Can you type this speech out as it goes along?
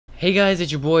Hey guys,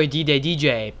 it's your boy D-Day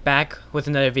DJ, back with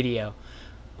another video.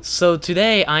 So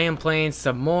today I am playing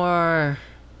some more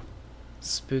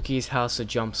Spooky's House of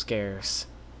Jumpscares.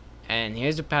 And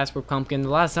here's the password pumpkin. The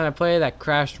last time I played, I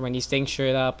crashed when these things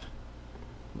showed up.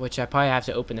 Which I probably have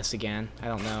to open this again. I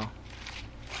don't know.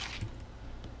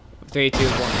 3, 2,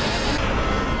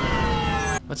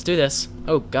 1. Let's do this.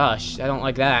 Oh gosh, I don't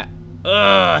like that.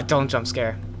 Ugh, don't jump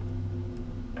scare.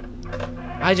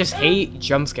 I just hate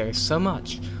jump scares so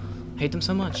much. Hate them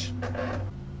so much. Are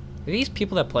these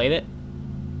people that played it?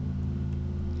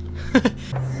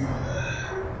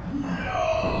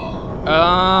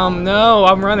 No,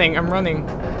 I'm running.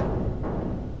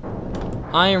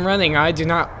 I am running. I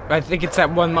think it's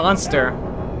that one monster.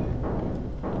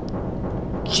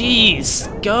 Jeez,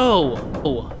 go!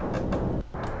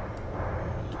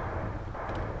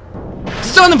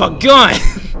 Son of a gun!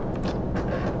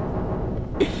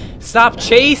 Stop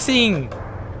chasing!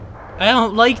 I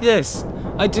don't like this.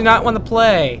 I do not want to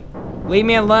play. Leave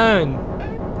me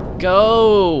alone.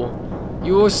 Go!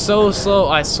 You are so slow,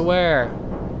 I swear.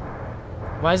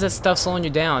 Why is that stuff slowing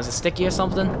you down? Is it sticky or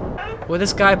something? Will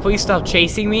this guy please stop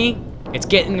chasing me? It's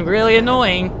getting really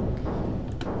annoying.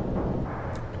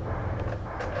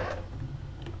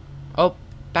 Oh,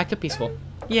 back to peaceful.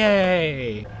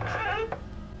 Yay!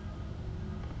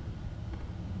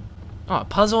 Oh, a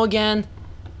puzzle again?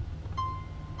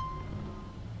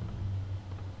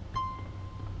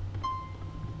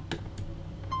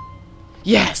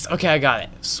 Yes! Okay, I got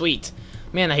it. Sweet.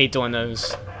 Man, I hate doing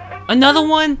those. Another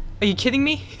one? Are you kidding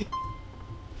me?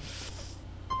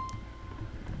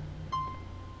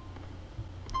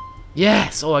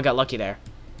 Yes! Oh, I got lucky there.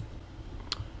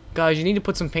 Guys, you need to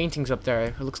put some paintings up there.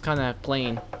 It looks kind of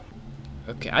plain.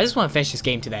 Okay, I just want to finish this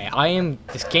game today.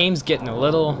 This game's getting a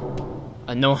little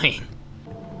annoying.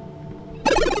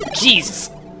 Jesus!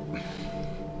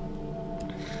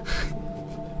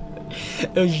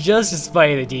 It was just a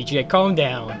spider, DJ. Calm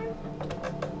down.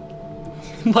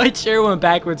 My chair went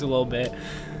backwards a little bit.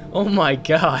 Oh my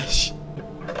gosh.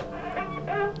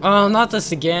 Oh, not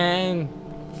this again.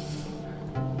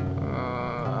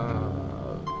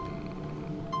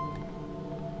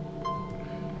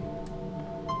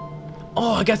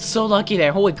 Oh, I got so lucky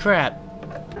there. Holy crap.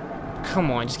 Come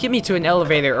on, just get me to an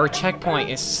elevator or a checkpoint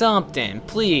or something,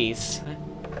 please.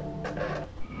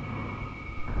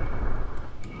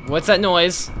 What's that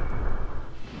noise?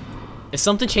 Is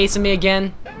something chasing me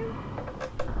again?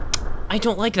 I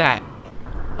don't like that.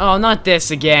 Oh, not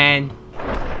this again.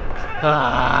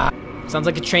 Ah, sounds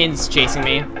like a train's chasing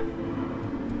me.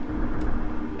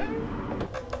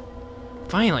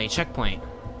 Finally, checkpoint.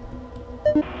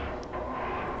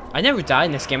 I never died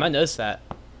in this game, I noticed that.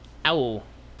 Ow.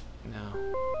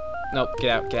 No. Nope, get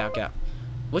out, get out, get out.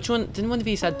 Which one? Didn't one of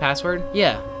these have password?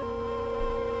 Yeah.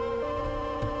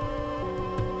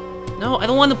 No, I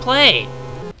don't want to play.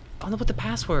 I want to put the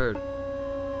password.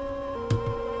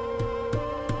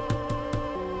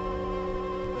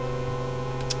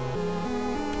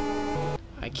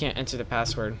 I can't enter the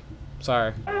password.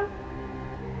 Sorry.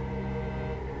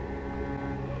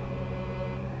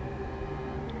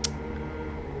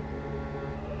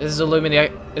 This is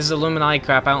Illuminati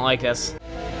crap. I don't like this.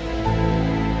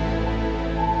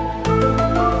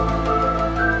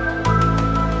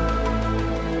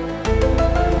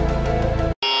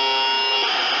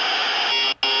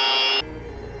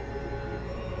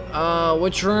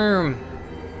 Which room?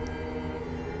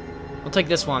 I'll take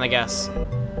this one, I guess.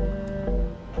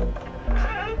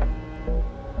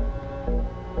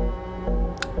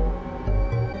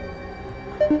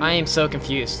 I am so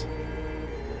confused.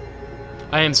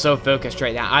 I am so focused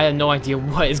right now. I have no idea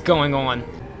what is going on.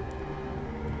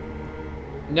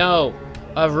 No.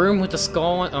 A room with a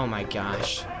skull on. Oh my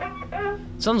gosh.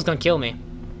 Someone's gonna kill me.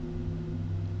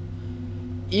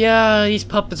 Yeah, these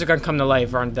puppets are gonna come to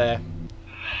life, aren't they?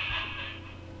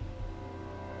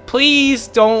 Please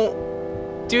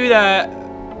don't do that.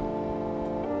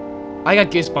 I got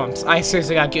goosebumps. I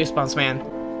seriously got goosebumps,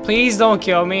 man. Please don't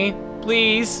kill me.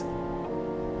 Please.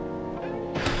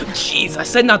 Jeez, I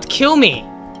said not to kill me.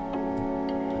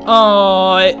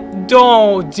 Oh,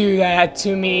 don't do that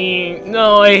to me.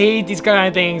 No, I hate these kind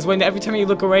of things. When every time you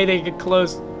look away, they get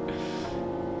close.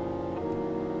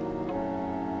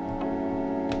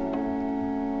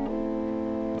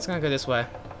 It's gonna go this way.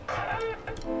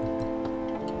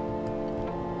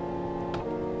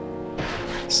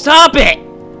 Stop it!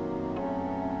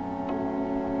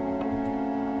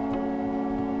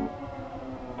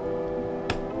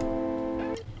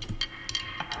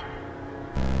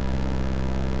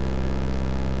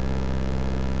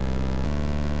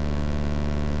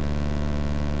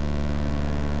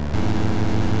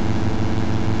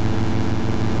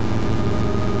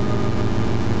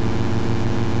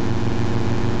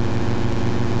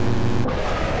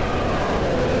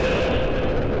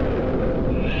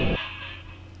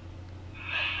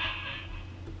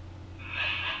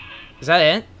 Is that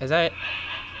it? Is that it?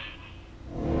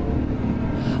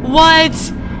 What?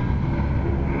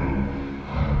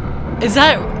 Is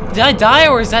that... Did I die,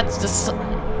 or is that just...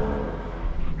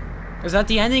 Is that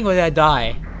the ending, or did I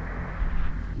die?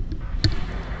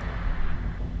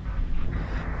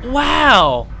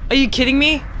 Wow! Are you kidding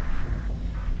me?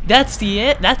 That's the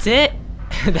it? That's it?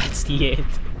 That's the it.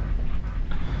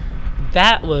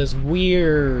 That was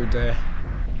weird. I'm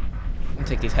gonna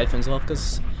take these headphones off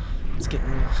because it's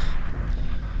getting...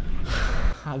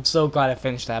 I'm so glad I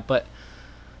finished that, but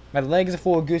my legs are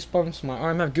full of goosebumps, my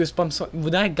arm have goosebumps.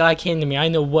 When that guy came to me, I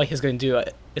know what he's gonna do.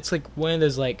 It's like one of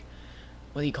those, like,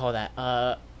 what do you call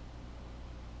that?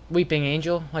 Weeping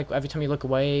angel? Like, every time you look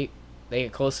away, they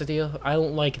get closer to you. I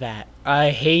don't like that.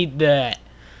 I hate that.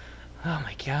 Oh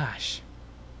my gosh.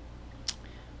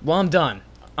 Well, I'm done.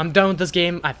 I'm done with this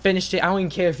game. I finished it. I don't even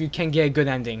care if you can get a good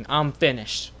ending. I'm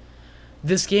finished.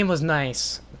 This game was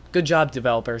nice. Good job,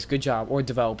 developers. Good job. Or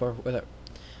developer. Whatever.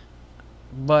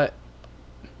 But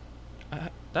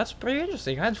that's pretty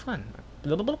interesting. I had fun.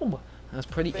 That's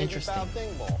pretty interesting.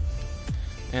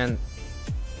 And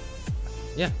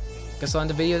yeah, guess I'll end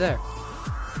the video there.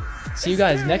 See you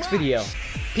guys next video.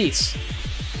 Peace.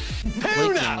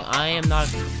 Blinking. I am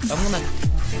not. I'm gonna.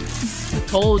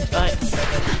 Told.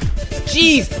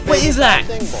 Jeez, what is that?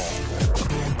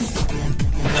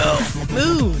 No,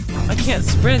 move! I can't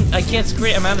sprint. I can't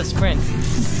sprint. I'm out of sprint.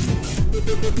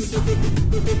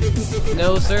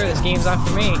 No, sir. This game's not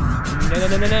for me. No, no,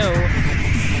 no, no, no.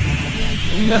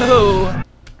 No.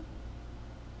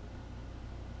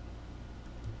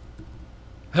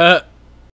 Huh.